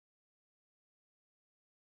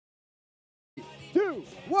2,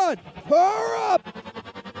 1, power up!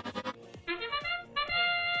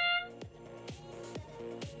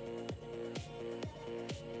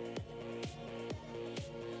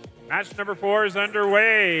 Match number 4 is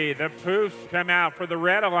underway. The Poofs come out for the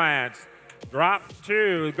Red Alliance. Drop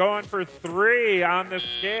 2, going for 3 on the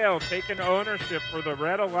scale, taking ownership for the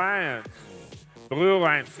Red Alliance. Blue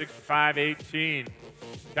Alliance 65-18.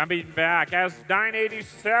 Coming back as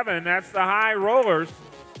 987, that's the High Rollers.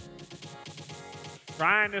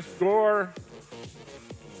 Trying to score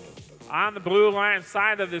on the Blue Alliance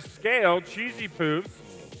side of the scale. Cheesy Poofs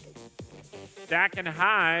stacking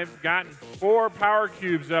high, gotten 4 power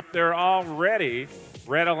cubes up there already.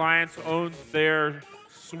 Red Alliance owns their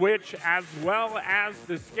switch as well as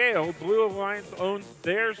the scale. Blue Alliance owns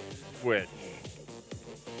their switch.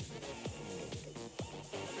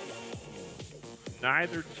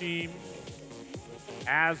 Neither team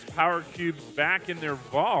has power cubes back in their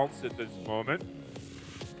vaults at this moment.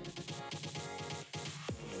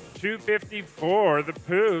 254, the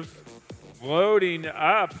Poofs loading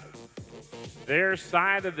up their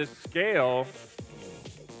side of the scale,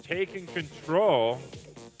 taking control,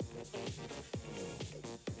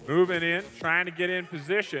 moving in, trying to get in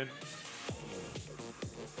position,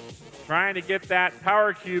 trying to get that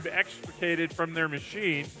power cube extricated from their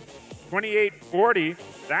machine. 28-40,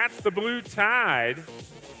 that's the Blue Tide.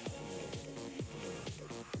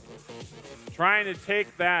 Trying to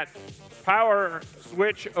take that power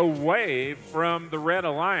switch away from the Red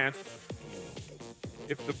Alliance.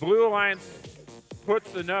 If the Blue Alliance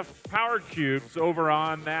puts enough power cubes over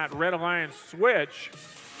on that Red Alliance switch,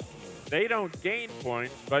 they don't gain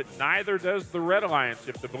points, but neither does the Red Alliance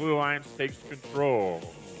if the Blue Alliance takes control.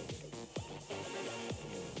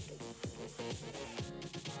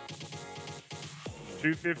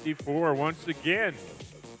 .254 once again,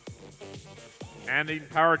 handing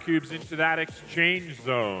power cubes into that exchange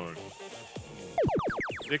zone.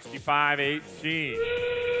 65-18.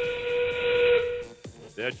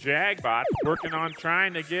 The Jagbot working on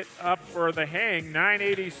trying to get up for the hang.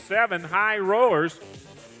 987 High Rollers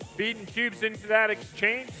feeding cubes into that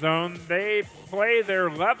exchange zone. They play their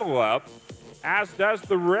level up, as does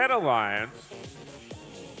the Red Alliance.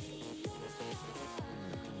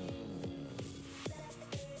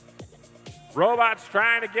 Robots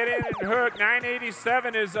trying to get in and hook.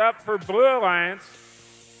 987 is up for Blue Alliance.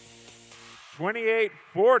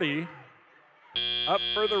 28-40 up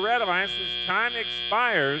for the Red Alliance as time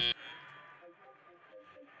expires.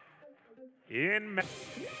 And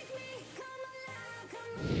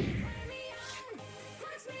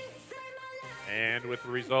with the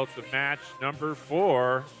results of match number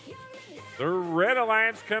 4, the Red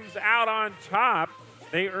Alliance comes out on top.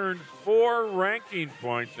 They earned 4 ranking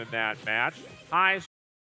points in that match. Highest